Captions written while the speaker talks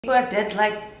People are dead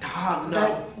like dog.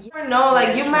 No. You never know,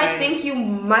 like you might think you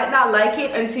might not like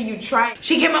it until you try.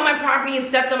 She came on my property and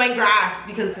stepped on my grass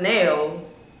because snail.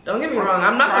 Don't get me wrong,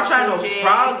 I'm not gonna try no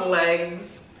frog legs.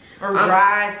 Or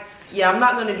rats. Yeah, I'm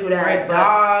not gonna do that. Or a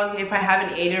dog. If I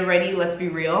haven't ate it already, let's be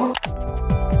real.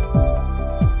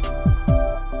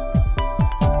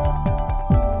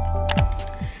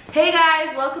 Hey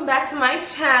guys, welcome back to my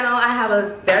channel. I have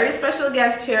a very special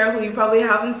guest here who you probably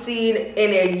haven't seen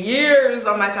in years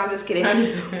on my channel. I'm just kidding.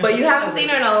 But you haven't seen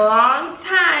her in a long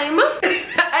time.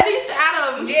 Anisha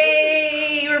Adams.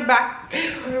 Yay, we're back.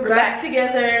 We're back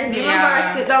together. Do you remember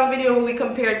our sit down video where we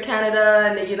compared Canada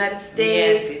and the United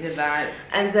States? Yes, we did that.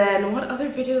 And then what other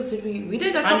videos did we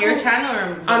did a couple, on your channel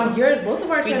or on both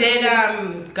of our channels? We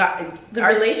did the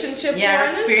relationship one. Our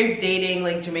experience dating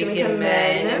like Jamaican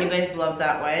men. And you guys love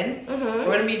that one.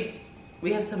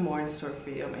 We have some more in store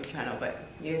for you on my channel, but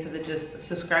you guys have to just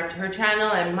subscribe to her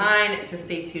channel and mine to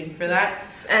stay tuned for that.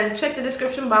 And check the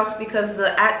description box because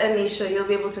the @Anisha, you'll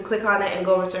be able to click on it and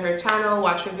go over to her channel,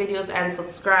 watch her videos and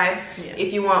subscribe. Yes.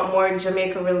 If you want more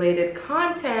Jamaica related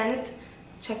content,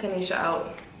 check Anisha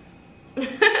out.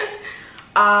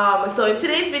 So in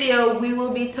today's video we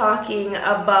will be talking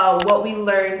about what we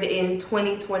learned in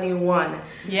 2021.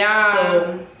 Yeah,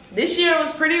 so this year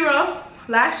was pretty rough.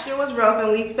 Last year was rough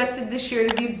and we expected this year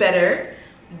to be better,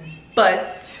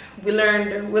 but we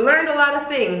learned a lot of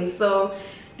things. So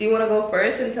do you want to go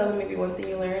first and tell them maybe one thing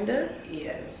you learned?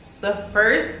 Yes, the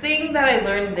first thing that I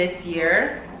learned this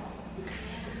year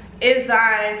is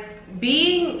that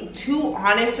being too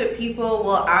honest with people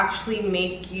will actually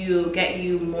get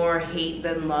you more hate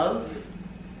than love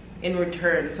in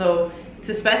return. So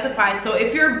to specify, so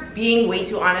if you're being way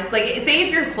too honest, like say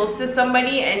if you're close to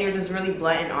somebody and you're just really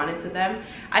blunt and honest with them,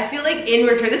 I feel like in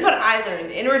return, this is what I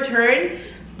learned, in return,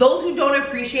 those who don't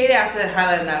appreciate it, I have to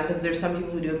highlight that because there's some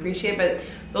people who do appreciate it, but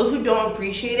those who don't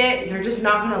appreciate it, they're just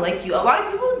not gonna like you. A lot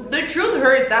of people, the truth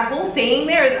hurts. That whole saying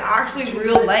there is actually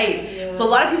real life. Yeah. So a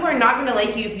lot of people are not gonna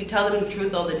like you if you tell them the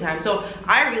truth all the time. So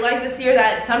I realized this year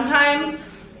that sometimes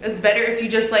it's better if you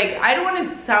just like, I don't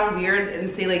want to sound weird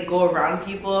and say like go around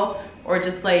people or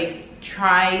just like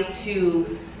try to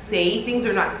say things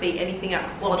or not say anything else.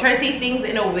 Well, try to say things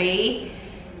in a way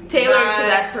tailored to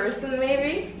that person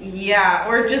maybe. Yeah,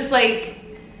 or just like,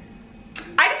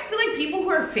 I just feel like people who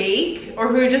are fake or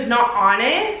who are just not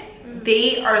honest,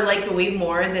 they are liked way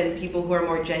more than people who are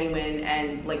more genuine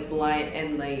and like blunt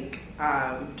and like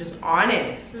just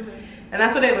honest. And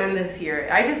that's what I learned this year.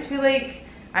 I just feel like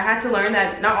I had to learn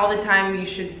that not all the time you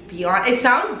should be honest. It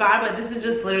sounds bad, but this is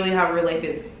just literally how real life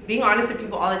is. Being honest with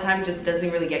people all the time just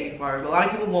doesn't really get you far. A lot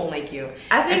of people won't like you.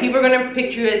 I think, and people are gonna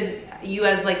picture you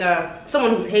as like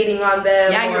someone who's hating on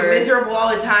them. Yeah, you're miserable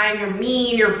all the time. You're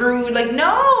mean. You're rude. Like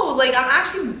no, like I'm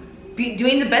actually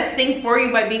doing the best thing for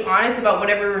you by being honest about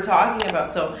whatever we're talking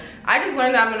about. So I just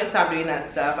learned that I'm gonna stop doing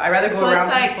that stuff. I rather go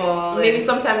around people. Maybe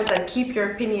sometimes like keep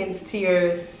your opinions to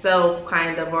yourself,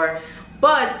 kind of,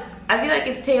 but I feel like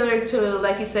it's tailored to,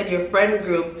 like you said, your friend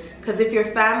group. Because if your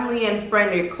family and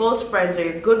friend, or your close friends, or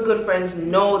your good friends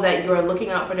know that you're looking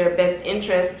out for their best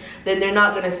interest, then they're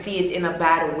not gonna see it in a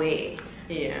bad way.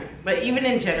 Yeah, but even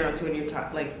in general too, when you're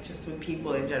talking, like just with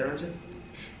people in general, just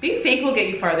being fake will get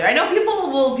you farther. I know people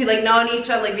will be like, no,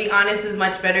 Anisha, like being honest is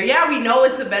much better. Yeah, we know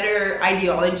it's a better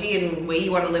ideology and way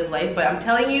you want to live life, but I'm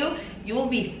telling you, you will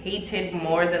be hated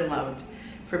more than loved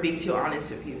for being too honest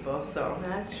with people. So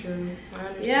that's true.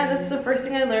 Yeah, that's the first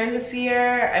thing I learned this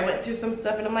year. I went through some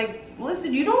stuff and I'm like,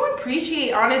 listen, you don't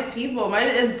appreciate honest people.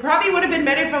 It probably would have been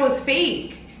better if I was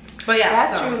fake. But yeah,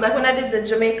 that's true. Like when I did the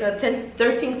Jamaica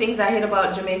 13 things I hate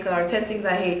about Jamaica, or 10 things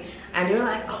I hate, and you're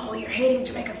like, oh, you're hating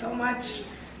Jamaica so much.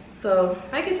 So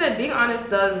like you said, being honest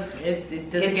does it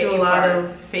doesn't get you a lot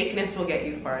of fakeness will get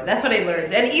you far. That's what I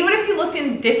learned. And even if you looked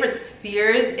in different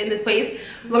spheres in this place,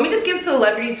 let me just give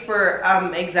celebrities for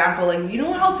example. Like, you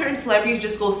know how certain celebrities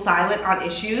just go silent on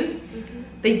issues?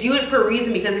 They do it for a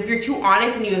reason, because if you're too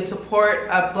honest and you support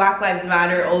Black Lives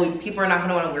Matter, oh, people are not going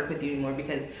to want to work with you anymore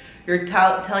because you're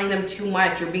telling them too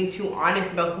much. You're being too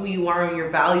honest about who you are and your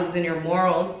values and your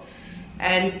morals.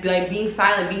 And like being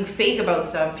silent, being fake about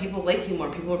stuff, people like you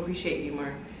more, people appreciate you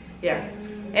more. Yeah,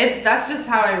 that's just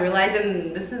how I realized.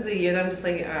 And this is the year that I'm just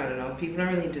like, I don't know, people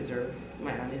don't really deserve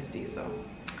my honesty. So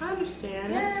I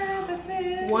understand. Yeah, that's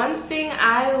it. One thing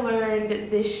I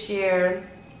learned this year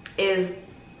is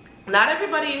not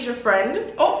everybody is your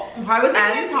friend. Oh, I was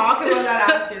even talking about that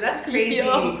after. That's crazy.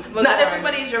 Not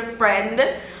everybody is your friend.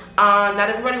 Not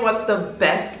everybody wants the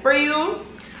best for you.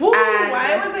 Ooh,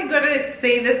 why was I gonna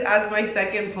say this as my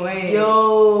second point?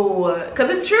 Yo,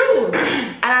 because it's true.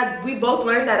 And we both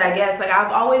learned that, I guess. Like,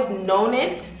 I've always known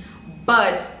it,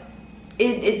 but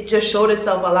it just showed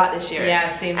itself a lot this year.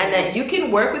 Yeah, same. And that you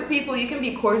can work with people, you can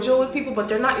be cordial with people, but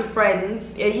they're not your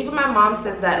friends. Even my mom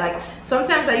says that. Like,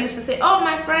 sometimes I used to say, oh,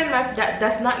 my friend,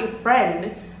 that's not your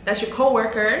friend. That's your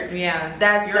coworker. Yeah.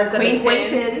 That's an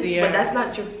acquaintance, yeah. But that's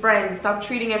not your friend. Stop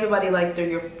treating everybody like they're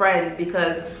your friend,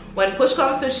 because when push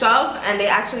comes to shove and they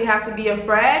actually have to be a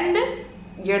friend,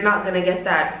 you're not gonna get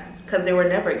that, because they were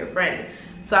never your friend.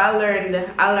 So I learned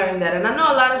that, and I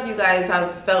know a lot of you guys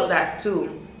have felt that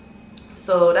too.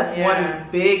 So that's one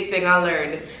big thing I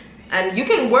learned. And you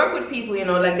can work with people, you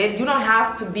know, like you don't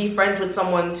have to be friends with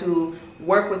someone to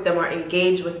work with them or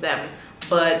engage with them.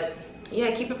 But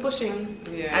yeah, keep it pushing.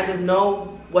 Yeah. And just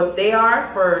know what they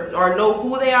are or know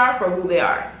who they are for who they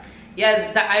are.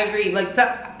 Yeah, I agree. Like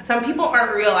some people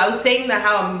aren't real. I was saying that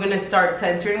how I'm gonna start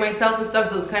censoring myself and stuff,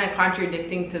 so it's kind of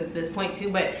contradicting to this point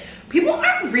too. But people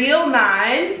aren't real,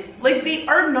 man. Like, they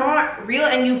are not real,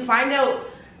 and you find out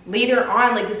later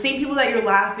on, like the same people that you're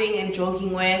laughing and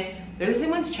joking with, they're the same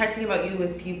ones chatting about you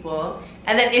with people.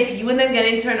 And then if you and them get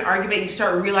into an argument, you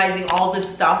start realizing all the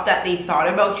stuff that they thought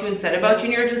about you and said about you,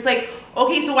 and you're just like,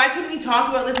 okay, so why couldn't we talk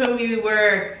about this when we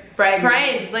were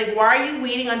friends? Like, why are you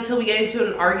waiting until we get into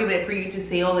an argument for you to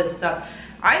say all this stuff?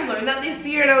 I learned that this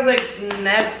year, and I was like,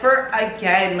 never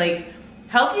again. Like,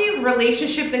 healthy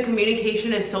relationships and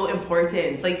communication is so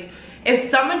important. Like,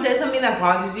 if someone does something that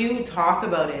bothers you, talk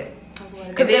about it.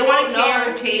 If they want to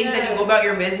care or change, then you go about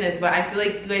your business. But I feel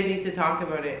like you guys need to talk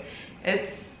about it.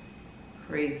 It's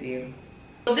crazy.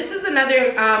 So this is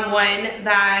another one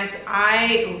that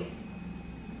I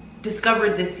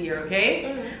discovered this year,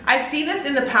 okay? I've seen this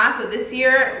in the past, but this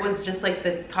year was just like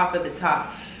the top of the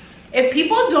top. If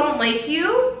people don't like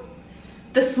you,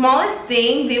 the smallest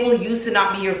thing they will use to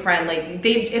not be your friend. Like,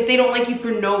 if they don't like you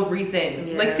for no reason.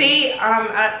 Yeah. Like, say,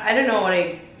 I don't know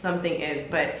what something is,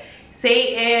 but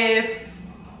say if,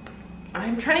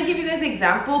 I'm trying to give you guys an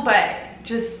example, but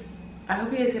just, I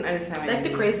hope you guys can understand what I mean.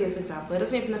 Like the craziest example. It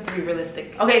doesn't even have to be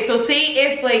realistic. Okay, so say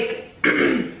if, like,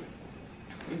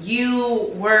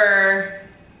 you were,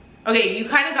 okay, you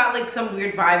kind of got like some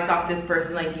weird vibes off this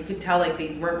person. Like, you could tell like they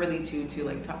weren't really too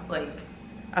like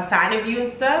a fan of you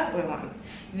and stuff. Wait, hold on.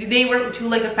 They weren't too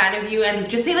like a fan of you, and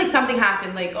just say like something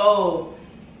happened, like, oh,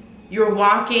 you're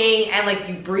walking and like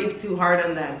you breathe too hard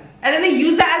on them, and then they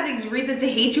use that as a reason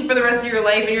to hate you for the rest of your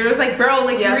life, and you're just like, bro,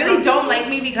 like, you really don't like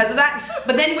me because of that.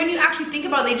 But then when you actually think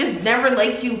about it, they just never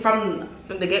liked you from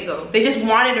the get-go. They just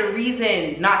wanted a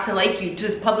reason not to like you,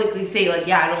 just publicly say like,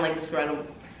 yeah, I don't like this girl.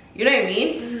 You know what I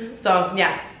mean? So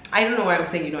yeah, I don't know why I'm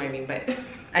saying you know what I mean, but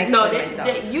I explain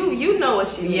myself. You know what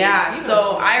she means. Yeah,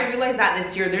 so I realized that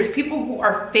this year, there's people who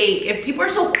are fake. If people are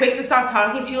so quick to stop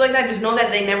talking to you like that, just know that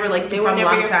they never liked you from a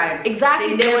long time.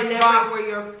 Exactly, they were never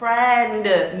your friend.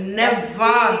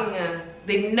 Never.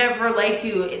 They never liked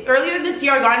you. Earlier this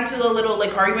year, I got into a little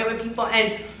like argument with people,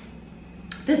 and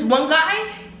this one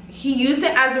guy, he used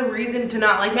it as a reason to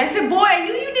not like me. I said, boy, I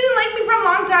knew you didn't like me from a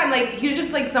long time. Like, he was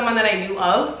just like someone that I knew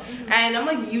of. And I'm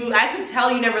like, I could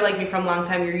tell you never liked me from a long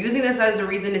time. You're using this as a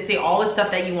reason to say all the stuff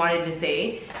that you wanted to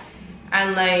say.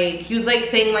 And like, he was like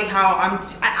saying like how I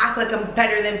act like I'm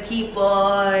better than people,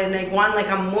 and like like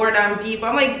I'm more than people.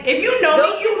 I'm like, if you know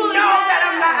me, you know that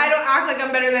I don't act like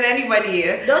I'm better than anybody.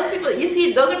 Those people, you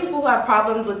see, those are people who have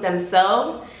problems with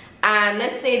themselves. And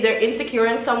let's say they're insecure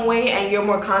in some way, and you're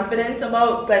more confident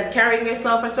about like carrying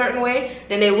yourself a certain way,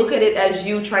 then they look at it as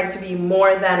you trying to be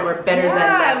more than or better than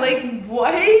them. Like,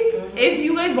 what? If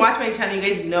you guys watch my channel,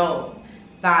 you guys know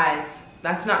that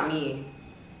that's not me.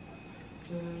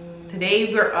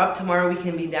 Today we're up, tomorrow we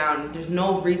can be down. There's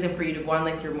no reason for you to go on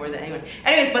like you're more than anyone.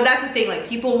 Anyways, but that's the thing, like,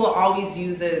 people will always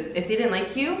use it, if they didn't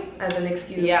like you, as an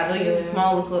excuse. Yeah, they'll use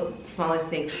the smallest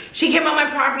thing. She came on my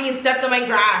property and stepped on my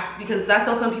grass, because that's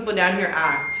how some people down here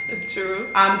act. True.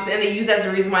 And they use that as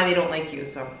a reason why they don't like you,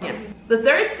 so yeah. The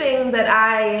third thing that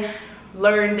I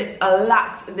learned a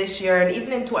lot this year, and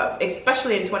even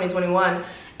especially in 2021,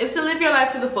 is to live your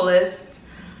life to the fullest.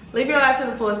 Live your life to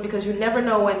the fullest, because you never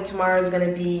know when tomorrow is going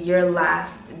to be your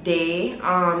last day.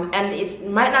 And it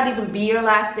might not even be your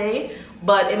last day,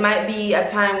 but it might be a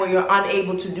time where you're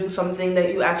unable to do something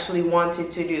that you actually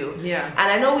wanted to do. Yeah. And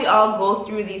I know we all go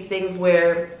through these things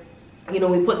where, you know,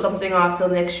 we put something off till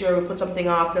next year, we put something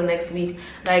off till next week.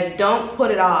 Like, don't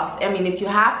put it off. I mean, if you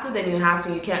have to, then you have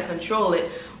to. You can't control it.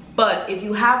 But if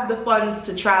you have the funds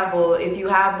to travel, if you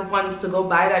have the funds to go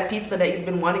buy that pizza that you've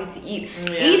been wanting to eat,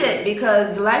 eat it,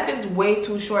 because life is way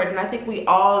too short. And I think we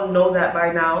all know that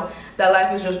by now, that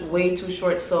life is just way too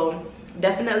short. So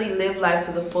definitely live life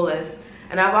to the fullest.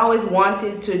 And I've always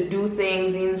wanted to do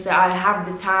things and say, I have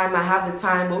the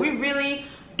time, but we really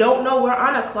don't know. We're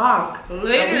on a clock.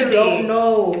 Literally. We don't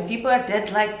know. And people are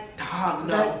dead like dogs. Oh,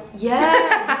 no.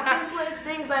 Yeah, the simplest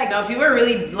things like. No, people are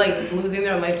really like losing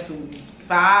their lives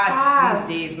fast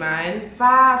these days, man.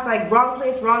 Fast, like wrong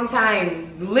place, wrong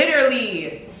time.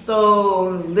 Literally. So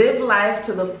live life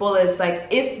to the fullest. Like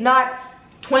if not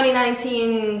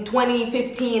 2019,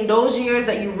 2015, those years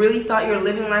that you really thought you were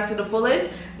living life to the fullest,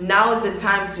 now is the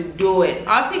time to do it.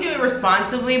 Obviously do it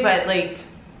responsibly, but like,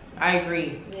 I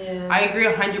agree. Yeah. I agree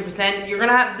 100%. You're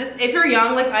gonna have this, if you're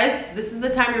young like us, this is the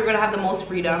time you're gonna have the most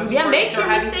freedom. Yeah, make your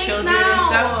mistakes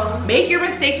now. Make your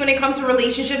mistakes when it comes to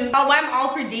relationships. I'm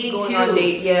all for dating going too. On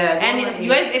date, yeah. And you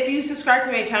guys, if you subscribe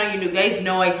to my channel, you guys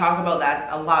know I talk about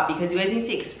that a lot because you guys need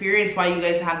to experience while you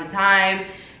guys have the time.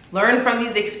 Learn from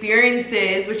these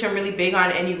experiences, which I'm really big on,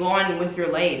 and you go on with your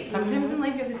life. Sometimes in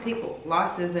life you have to take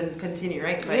losses and continue,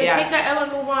 right? But yeah, take that L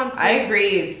and move on. Sis. I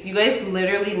agree. You guys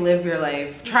literally live your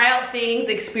life. Try out things,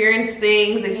 experience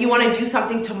things. If you want to do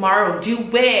something tomorrow, do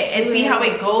it and see how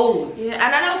it goes. Yeah,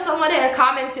 and I know someone had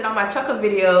commented on my Chukka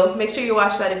video. Make sure you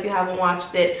watch that if you haven't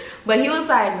watched it. But he was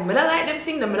like, "I like them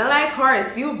things. I like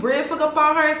hearts. You brave for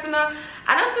upon hearts and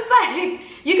And I'm just like,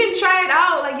 you can try it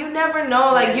out. Like, you never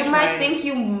know. Like, you might think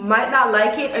you might not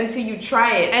like it until you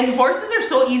try it. And horses are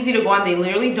so easy to go on. They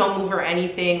literally don't move or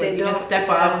anything. Like, you just step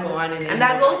up, go on. And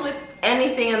that goes with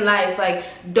anything in life. Like,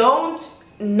 don't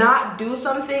not do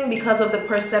something because of the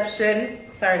perception.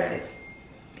 Sorry, guys.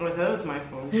 Oh, that was my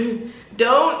phone.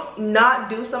 Don't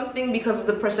not do something because of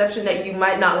the perception that you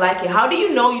might not like it. How do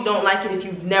you know you don't like it if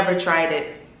you've never tried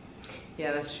it?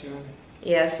 Yeah, that's true.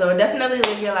 Yeah, so definitely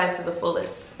live your life to the fullest.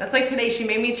 That's like today, she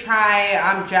made me try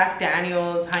Jack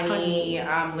Daniel's honey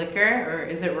liquor, or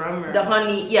is it rum? Or? The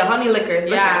honey, yeah, honey liquor.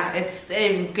 Yeah,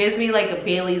 it gives me like a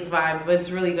Bailey's vibes, but it's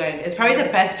really good. It's probably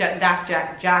the best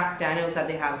Jack Daniel's that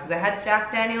they have, because I had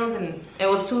Jack Daniel's and it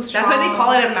was too strong. That's why they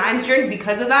call it a man's drink,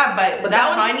 because of that. But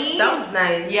that honey, that one's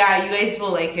nice. Yeah, you guys will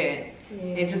like it. Yeah.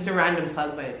 It's just a random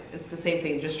plug, but it's the same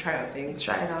thing. Just try out things.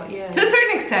 Try it out, yeah. To a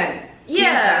certain extent.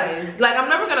 Yeah, like I'm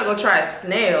never gonna go try a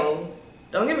snail.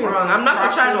 Don't get me wrong. I'm not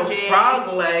gonna try no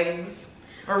frog legs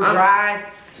or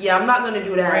rats. Yeah, I'm not gonna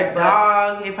do that. Or a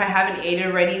dog. If I haven't ate it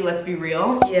already, let's be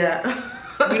real. Yeah.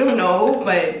 We don't know,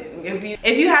 but if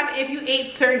you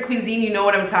ate certain cuisine, you know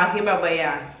what I'm talking about. But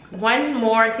yeah. One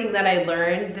more thing that I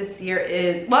learned this year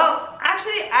is, well,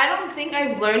 actually, I don't think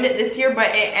I've learned it this year,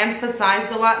 but it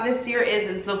emphasized a lot this year,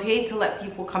 is it's okay to let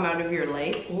people come out of your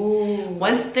life. Ooh.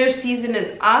 Once their season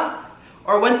is up,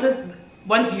 or once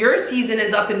your season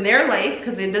is up in their life,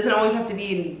 because it doesn't always have to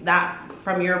be that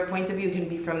from your point of view, it can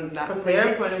be from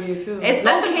their point of view too. It's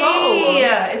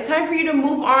okay. It's time for you to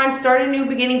move on, start a new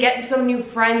beginning, get some new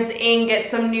friends in,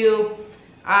 get some new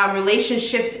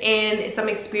relationships in, some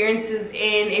experiences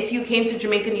in. If you came to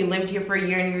Jamaica and you lived here for a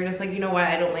year and you're just like, you know what,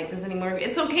 I don't like this anymore,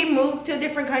 it's okay. Move to a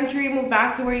different country, move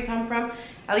back to where you come from.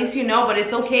 At least you know, but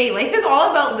it's okay. Life is all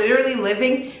about literally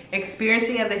living,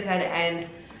 experiencing, as I said, and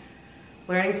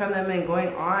learning from them and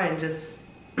going on. Just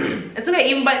it's okay.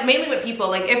 Even, but mainly with people,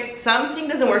 like if something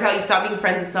doesn't work out, you stop being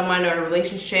friends with someone, or a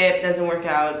relationship doesn't work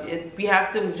out, we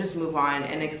have to just move on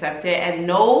and accept it and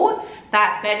know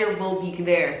that better will be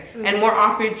there. And more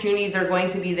opportunities are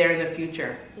going to be there in the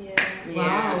future. Yeah.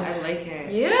 Wow. I like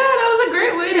it. Yeah, that was a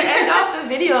great way to end off the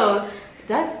video.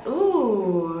 That's,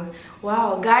 ooh,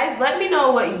 wow. Guys, let me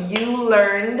know what you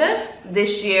learned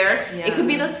this year. Yeah. It could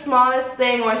be the smallest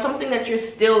thing or something that you're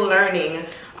still learning.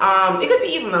 It could be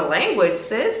even a language,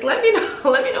 sis. Let me know.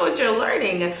 Let me know what you're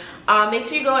learning. Make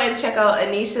sure you go and check out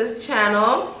Anisha's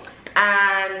channel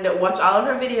and watch all of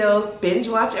her videos. Binge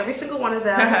watch every single one of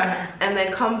them. And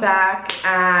then come back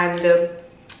and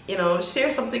you know,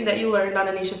 share something that you learned on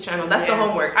Anisha's channel. That's the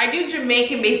homework. I do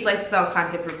Jamaican-based lifestyle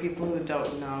content for people who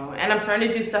don't know. And I'm starting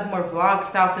to do stuff more vlog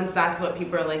style, since that's what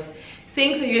people are like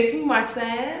seeing, so you guys can watch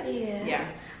that. Yeah.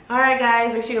 Alright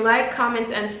guys, make sure you like,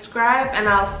 comment, and subscribe, and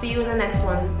I'll see you in the next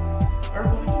one.